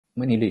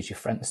when you lose your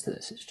friends to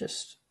this, it's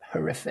just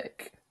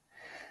horrific,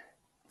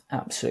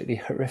 absolutely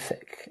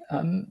horrific.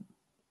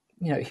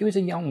 He was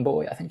a young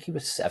boy. I think he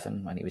was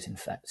 7 when he was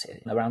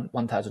infected. Around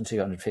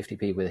 1,250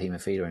 people with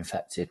haemophilia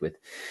infected with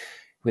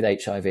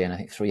HIV, and I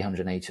think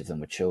 380 of them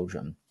were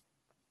children.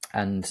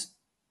 And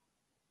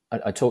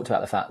I talked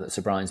about the fact that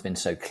Sir Brian's been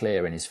so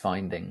clear in his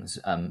findings,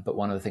 but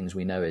one of the things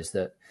we know is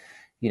that,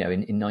 in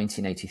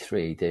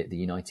 1983, the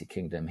United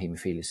Kingdom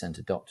Haemophilia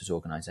Centre Doctors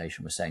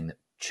Organisation was saying that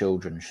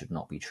children should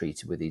not be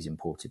treated with these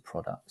imported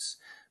products.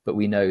 But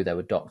we know there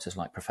were doctors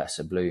like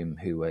Professor Bloom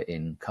who were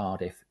in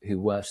Cardiff who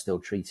were still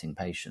treating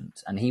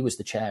patients. And he was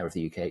the chair of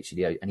the UK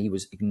HCDO, and he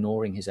was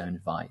ignoring his own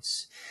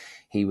advice.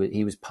 He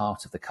was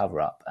part of the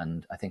cover-up.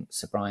 And I think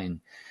Sir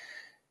Brian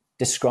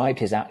described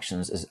his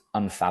actions as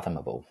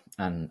unfathomable.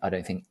 And I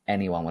don't think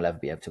anyone will ever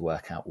be able to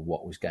work out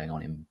what was going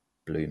on in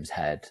Bloom's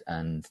head.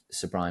 And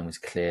Sir Brian was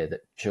clear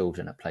that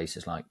children at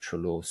places like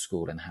Trelaw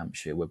School in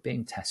Hampshire were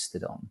being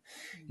tested on.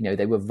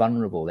 They were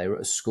vulnerable. They were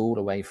at a school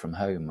away from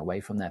home,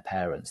 away from their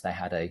parents. They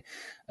had a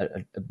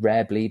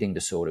rare bleeding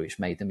disorder, which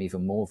made them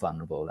even more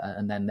vulnerable.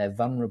 And then their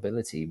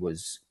vulnerability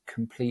was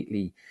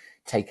completely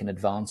taken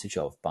advantage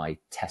of by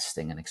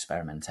testing and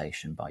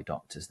experimentation by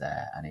doctors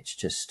there. And it's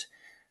just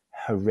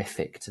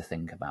horrific to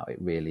think about.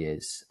 It really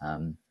is.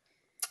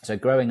 So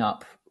growing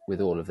up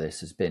with all of this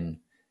has been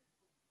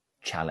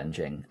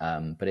challenging,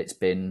 but it's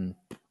been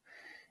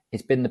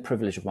the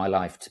privilege of my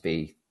life to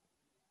be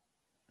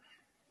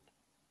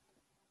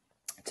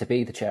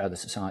the chair of the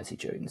society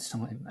during this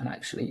time and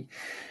actually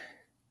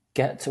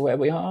get to where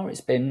we are. It's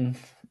been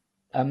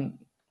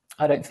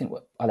I don't think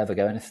I'll ever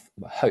go, and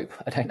hope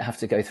I don't have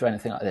to go through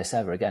anything like this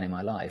ever again in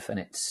my life. And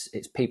it's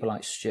people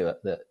like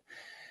Stuart that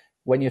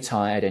when you're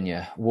tired and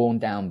you're worn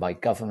down by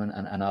government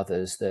and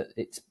others, that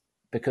it's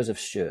because of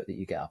Stuart that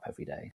you get up every day.